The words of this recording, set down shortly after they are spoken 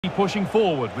Pushing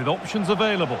forward with options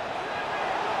available.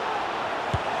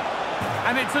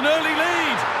 And it's an early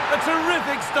lead. A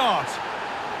terrific start.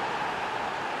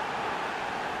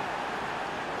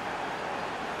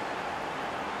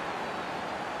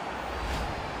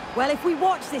 Well, if we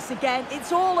watch this again,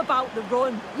 it's all about the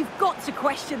run. You've got to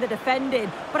question the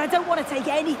defending, but I don't want to take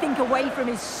anything away from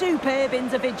his superb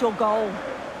individual goal.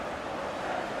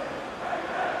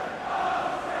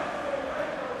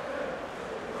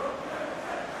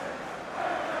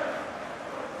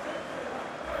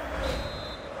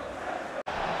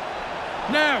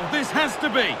 Now, this has to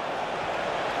be.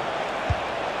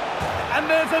 And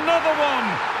there's another one.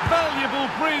 Valuable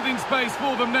breathing space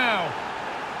for them now.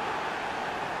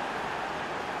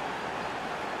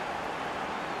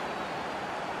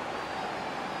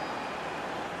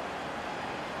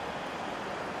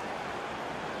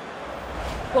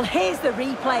 Well, here's the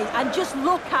replay, and just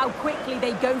look how quickly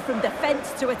they go from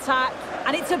defence to attack.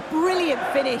 And it's a brilliant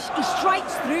finish. He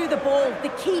strikes through the ball. The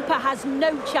keeper has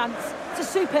no chance. It's a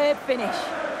superb finish.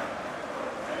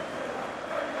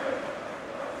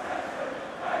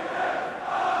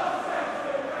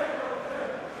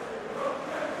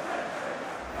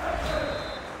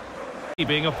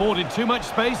 Being afforded too much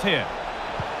space here.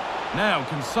 Now,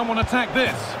 can someone attack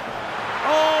this?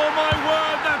 Oh, my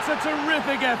word, that's a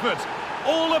terrific effort.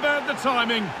 All about the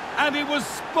timing, and it was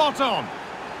spot on.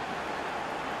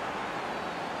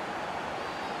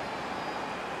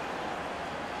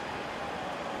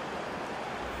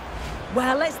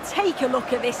 Well, let's take a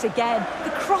look at this again.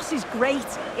 The cross is great.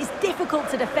 It's difficult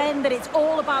to defend, and it's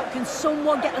all about can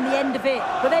someone get on the end of it.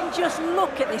 But then just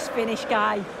look at this finish,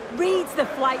 guy. Reads the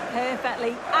flight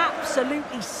perfectly,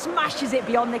 absolutely smashes it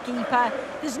beyond the keeper.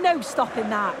 There's no stopping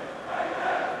that.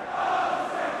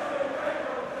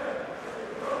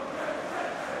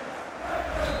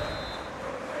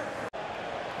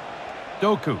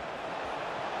 Doku.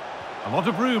 A lot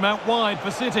of room out wide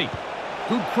for City.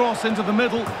 Good cross into the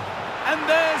middle. And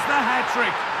there's the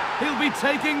hat-trick. He'll be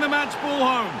taking the match ball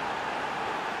home.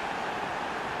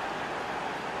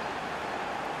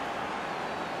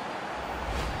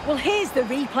 Well, here's the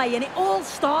replay, and it all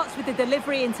starts with the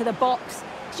delivery into the box.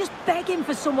 He's just begging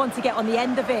for someone to get on the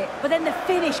end of it. But then the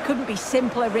finish couldn't be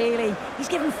simpler, really. He's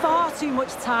given far too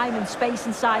much time and space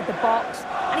inside the box,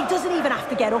 and he doesn't even have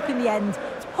to get up in the end.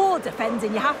 It's poor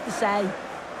defending, you have to say.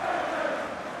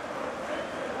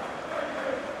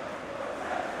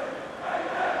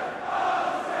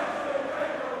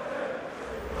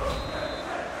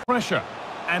 Pressure,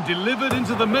 and delivered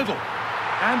into the middle.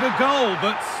 And a goal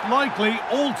that's likely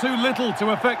all too little to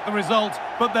affect the result,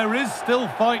 but there is still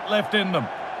fight left in them.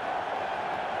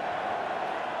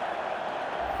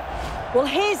 Well,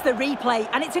 here's the replay,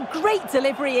 and it's a great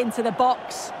delivery into the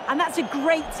box. And that's a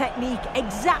great technique,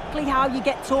 exactly how you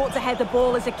get taught to head the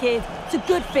ball as a kid. It's a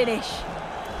good finish.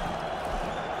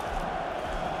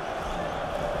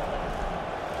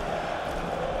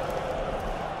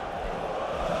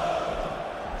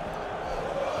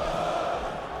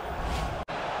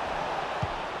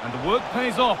 And the work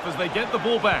pays off as they get the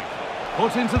ball back.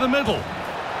 Put into the middle.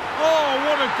 Oh,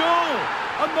 what a goal!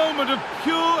 A moment of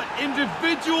pure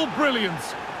individual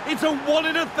brilliance. It's a 1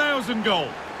 in 1,000 goal.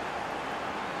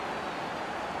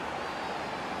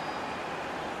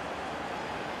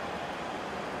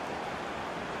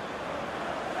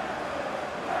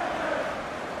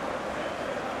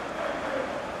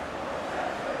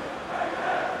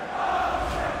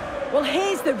 Well,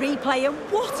 here's the replay, and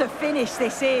what a finish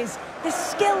this is. The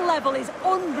skill level is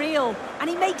unreal, and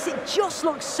he makes it just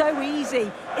look so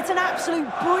easy. It's an absolute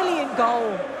brilliant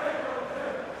goal.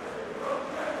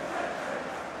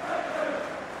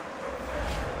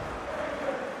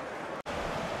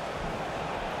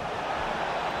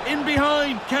 In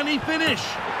behind, can he finish?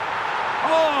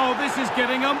 Oh, this is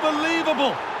getting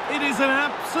unbelievable. It is an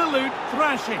absolute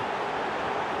thrashing.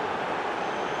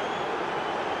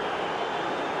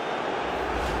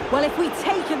 Well, if we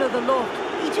take another look,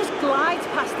 he just glides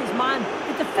past his man.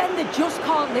 The defender just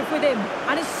can't live with him.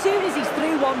 And as soon as he's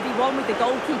through 1v1 with the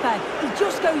goalkeeper, he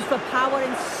just goes for power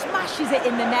and smashes it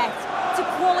in the net. It's a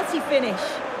quality finish.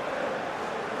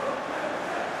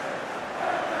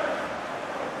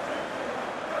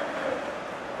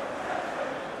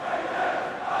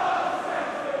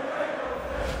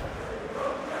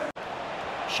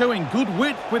 Showing good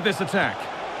width with this attack.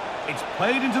 It's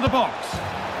played into the box.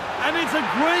 And it's a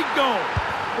great goal.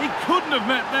 He couldn't have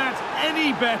met that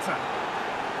any better.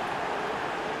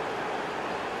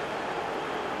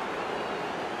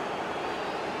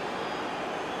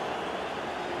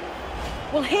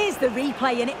 Well, here's the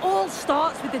replay, and it all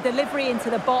starts with the delivery into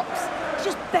the box.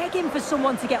 He's just begging for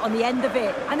someone to get on the end of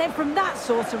it. And then from that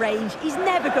sort of range, he's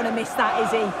never going to miss that,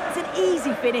 is he? It's an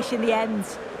easy finish in the end.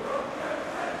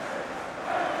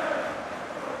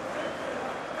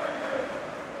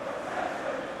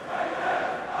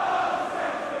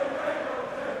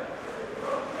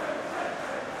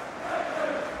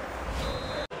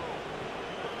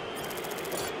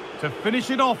 To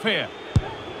finish it off here.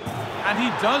 And he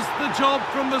does the job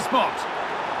from the spot.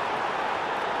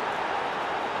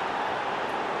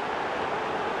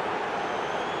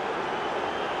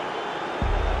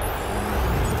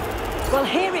 Well,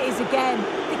 here it is again.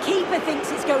 The keeper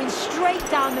thinks it's going straight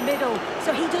down the middle,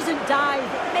 so he doesn't dive.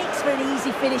 It makes for an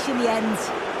easy finish in the end.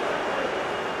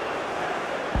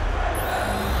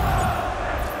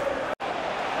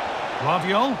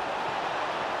 Guardiola.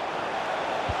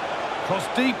 Cross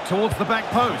deep towards the back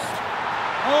post.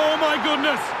 Oh my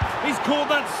goodness! He's caught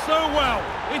that so well.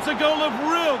 It's a goal of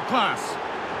real class.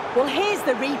 Well, here's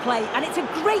the replay, and it's a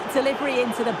great delivery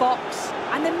into the box.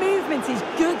 And the movement is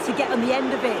good to get on the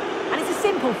end of it. And it's a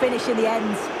simple finish in the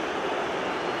end.